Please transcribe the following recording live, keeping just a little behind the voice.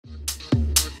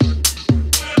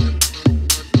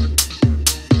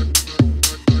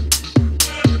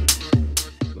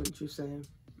saying?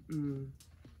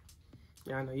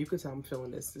 Yeah, I know. You can tell I'm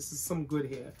feeling this. This is some good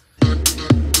hair.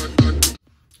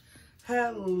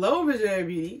 Hello, Visionary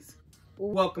Beauties.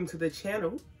 Welcome to the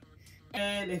channel.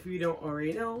 And if you don't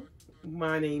already know,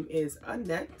 my name is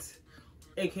Annette,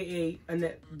 aka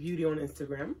Annette Beauty on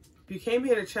Instagram. If you came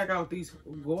here to check out these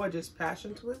gorgeous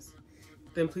passion twists,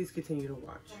 then please continue to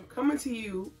watch. I'm coming to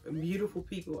you, beautiful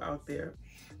people out there,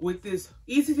 with this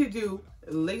easy to do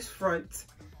lace front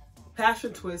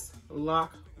passion twist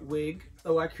lock wig.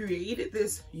 So I created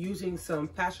this using some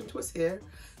passion twist hair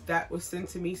that was sent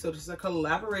to me. So this is a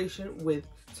collaboration with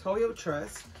Toyo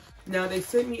Tress. Now they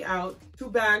sent me out 2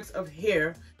 bags of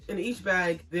hair. In each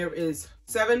bag there is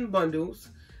 7 bundles,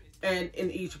 and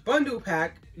in each bundle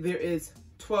pack there is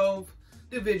 12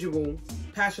 individual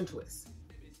passion twists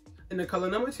in the color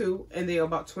number 2, and they are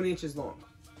about 20 inches long.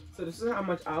 So this is how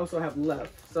much I also have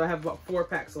left. So I have about 4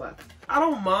 packs left. I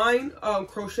don't mind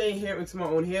crocheting hair into my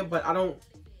own hair, but I don't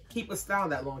keep a style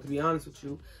that long, to be honest with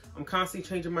you. I'm constantly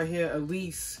changing my hair at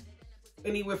least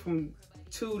anywhere from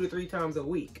 2 to 3 times a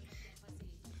week.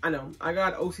 I know, I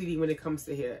got OCD when it comes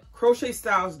to hair. Crochet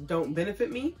styles don't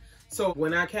benefit me. So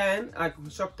when I can, I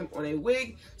construct them on a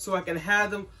wig so I can have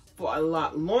them for a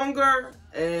lot longer,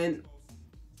 and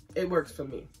it works for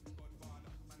me.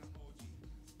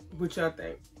 What y'all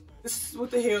think? This is what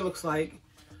the hair looks like.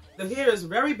 The hair is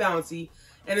very bouncy,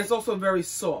 and it's also very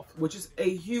soft, which is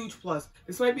a huge plus.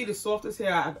 This might be the softest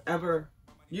hair I've ever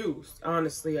used,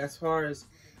 honestly, as far as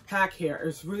pack hair.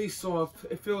 It's really soft.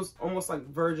 It feels almost like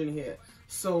virgin hair.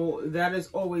 So that is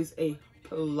always a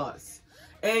plus.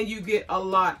 And you get a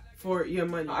lot for your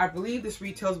money. I believe this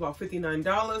retails about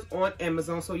 $59 on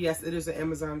Amazon. So yes, it is an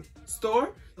Amazon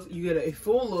store. You get a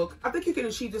full look. I think you can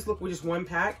achieve this look with just 1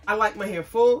 pack. I like my hair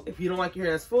full. If you don't like your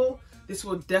hair as full, this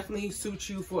will definitely suit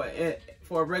you for a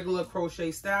regular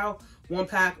crochet style. 1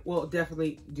 pack will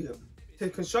definitely do. To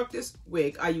construct this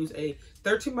wig, I use a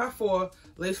 13x4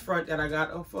 lace front that I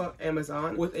got off of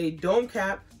Amazon with a dome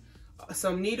cap,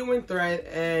 some needle and thread,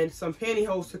 and some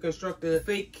pantyhose to construct the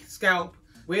Fake Scalp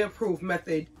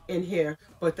Method in here,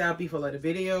 but that'll be for later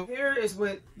video. Here is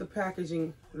what the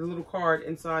packaging, the little card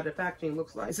inside the packaging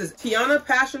looks like. It says Tiana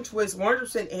Passion Twist,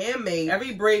 100% handmade,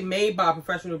 every braid made by a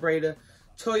professional braider,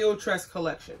 Toyo Tress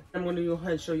collection. I'm going to go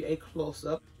ahead and show you a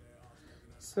close-up.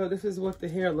 So this is what the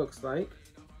hair looks like.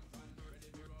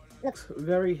 Looks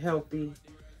very healthy,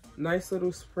 nice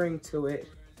little spring to it,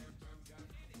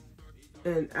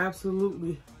 and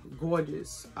absolutely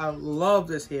gorgeous. I love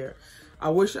this hair. I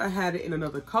wish I had it in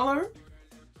another color,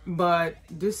 but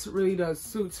this really does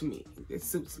suit me. It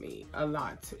suits me a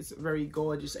lot. It's very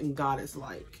gorgeous and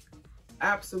goddess-like.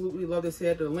 Absolutely love this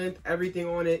hair, the length, everything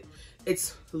on it.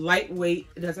 It's lightweight.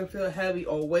 It doesn't feel heavy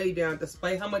or weighed down,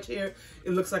 despite how much hair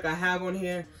it looks like I have on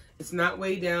here. It's not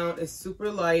weighed down. It's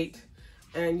super light.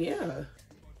 And yeah,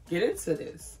 get into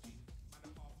this,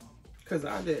 because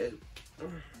I did.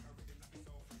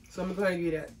 So I'm going to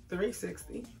give that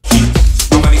 360.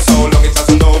 So long it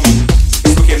doesn't know me.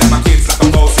 It's looking at my kids like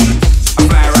I'm bossy. I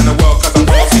fly around the world because I'm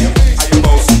bossy. I am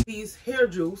bossy. These hair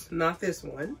jewels, not this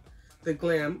one, the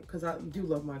glam, because I do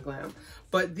love my glam,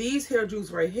 but these hair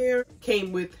jewels right here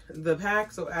came with the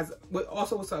pack. So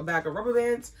also with a bag of rubber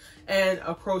bands and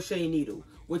a crochet needle,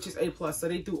 which is a plus. So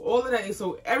they do all of that, and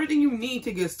so everything you need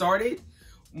to get started,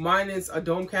 minus a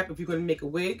dome cap if you're going to make a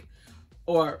wig,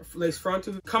 or lace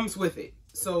frontal, comes with it.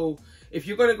 So if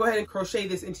you're going to go ahead and crochet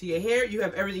this into your hair, you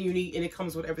have everything you need, and it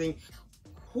comes with everything.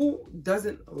 Who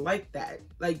doesn't like that?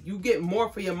 Like, you get more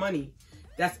for your money.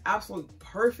 That's absolutely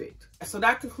perfect. So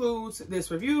that concludes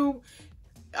this review.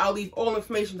 I'll leave all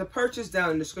information to purchase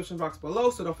down in the description box below,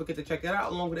 so don't forget to check that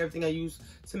out, along with everything I use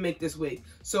to make this wig.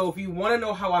 So if you want to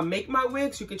know how I make my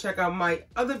wigs, you can check out my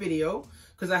other video,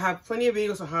 because I have plenty of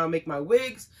videos on how I make my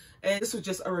wigs. And this was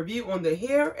just a review on the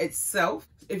hair itself.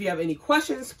 If you have any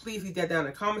questions, please leave that down in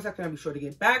the comment section. I'll be sure to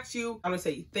get back to you. I want to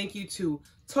say thank you to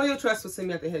Toyo Tress for sending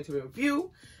me out the hair to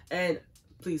review. And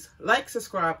please like,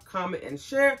 subscribe, comment, and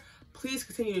share. Please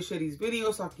continue to share these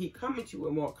videos so I can keep coming to you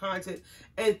with more content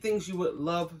and things you would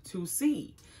love to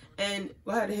see. And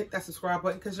go ahead and hit that subscribe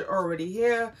button, because you're already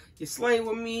here. You're slaying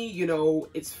with me. You know,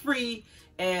 it's free.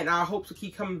 And I hope to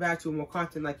keep coming back to you with more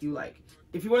content like you like.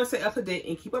 If you want to stay up to date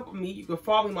and keep up with me, you can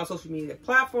follow me on my social media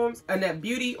platforms, Annette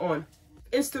Beauty on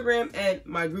Instagram, and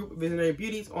my group Visionary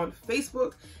Beauties on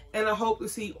Facebook. And I hope to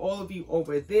see all of you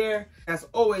over there. As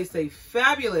always, stay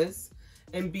fabulous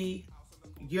and be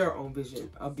your own vision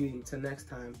of beauty. Till next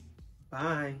time,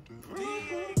 bye.